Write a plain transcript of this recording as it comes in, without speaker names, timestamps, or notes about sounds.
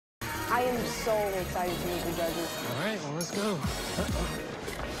I am so excited to meet the judges. All right, well, let's go.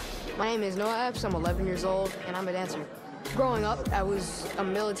 My name is Noah Epps. I'm 11 years old, and I'm a dancer. Growing up, I was a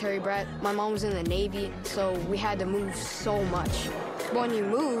military brat. My mom was in the Navy, so we had to move so much. When you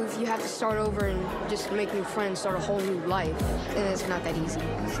move, you have to start over and just make new friends, start a whole new life, and it's not that easy.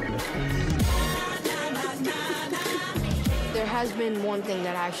 There has been one thing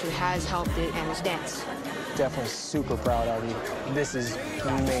that actually has helped it, and it's dance. Definitely super proud of you. This is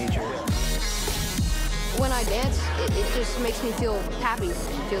major. When I dance, it just makes me feel happy. It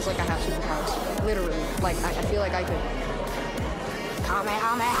feels like I have superpowers, literally. Like, I feel like I could...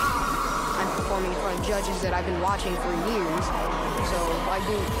 Kamehameha! I'm performing in front of judges that I've been watching for years, so I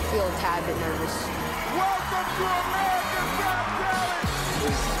do feel a tad bit nervous. Welcome to America's Got Talent!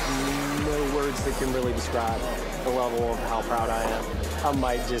 There's no words that can really describe the level of how proud I am. I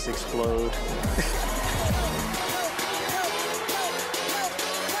might just explode.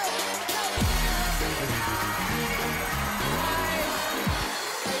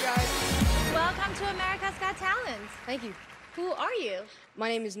 Welcome to America's Got Talent. Thank you. Who are you? My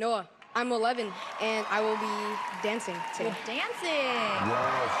name is Noah. I'm 11, and I will be dancing today. You're dancing.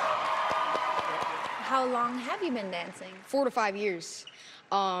 Yes. How long have you been dancing? 4 to 5 years.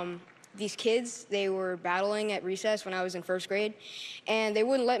 These kids, they were battling at recess when I was in 1st grade, and they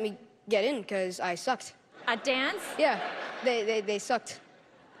wouldn't let me get in because I sucked. At dance? Yeah, they sucked.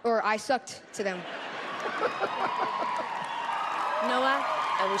 Or I sucked to them. Noah,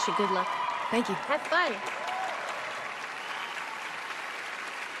 I wish you good luck. Thank you. Have fun.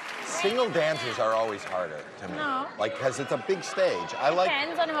 Single dancers are always harder to me. No. Like, because it's a big stage. I like...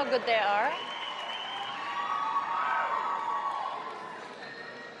 Depends on how good they are.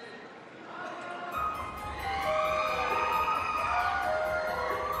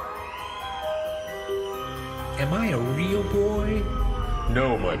 Am I a real boy?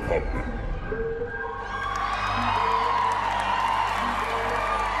 No, my puppy.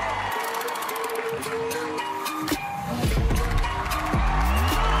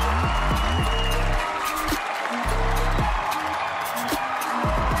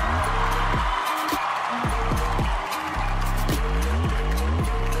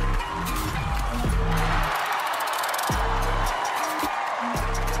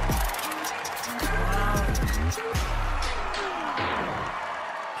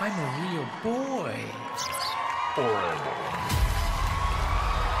 I'm a real boy. Horrible.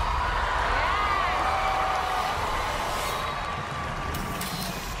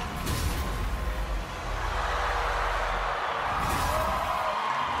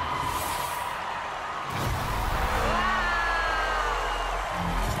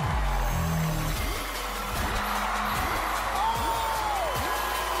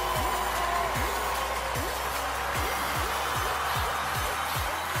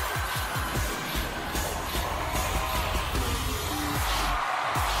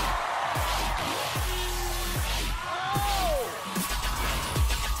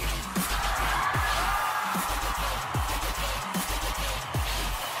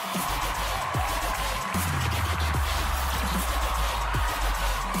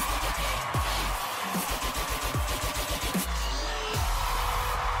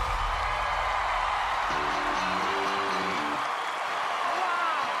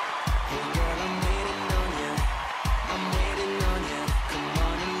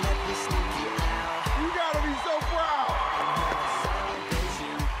 You gotta be so proud!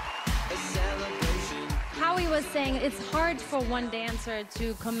 Howie was saying it's hard for one dancer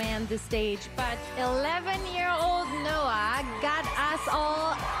to command the stage, but 11-year-old Noah got us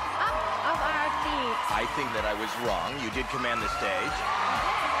all up of our feet. I think that I was wrong. You did command the stage.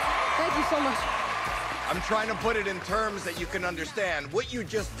 Thank you so much. I'm trying to put it in terms that you can understand. What you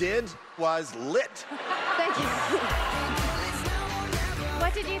just did was lit. Thank you.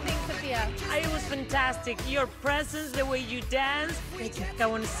 What did you think, Sophia? It was fantastic. Your presence, the way you dance. Thank you. I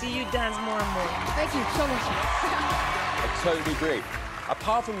want to see you dance more and more. Thank you so much. I totally agree.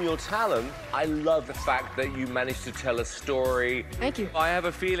 Apart from your talent, I love the fact that you managed to tell a story. Thank you. I have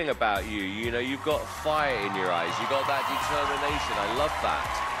a feeling about you. You know, you've got fire in your eyes. You've got that determination. I love that.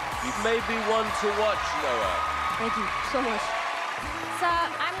 You've made me one to watch, Noah. Thank you so much. So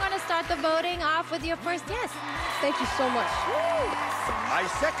I'm going to start the voting off with your first yes. Thank you so much. I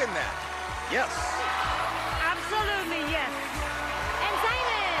second that. Yes. Absolutely, yes. And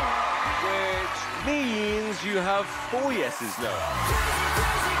Simon! Which means you have 4 yeses, Noah.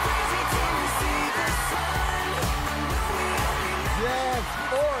 Yes,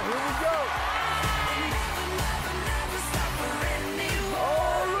 4. Here we go.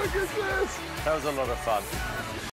 Oh, look at this. That was a lot of fun.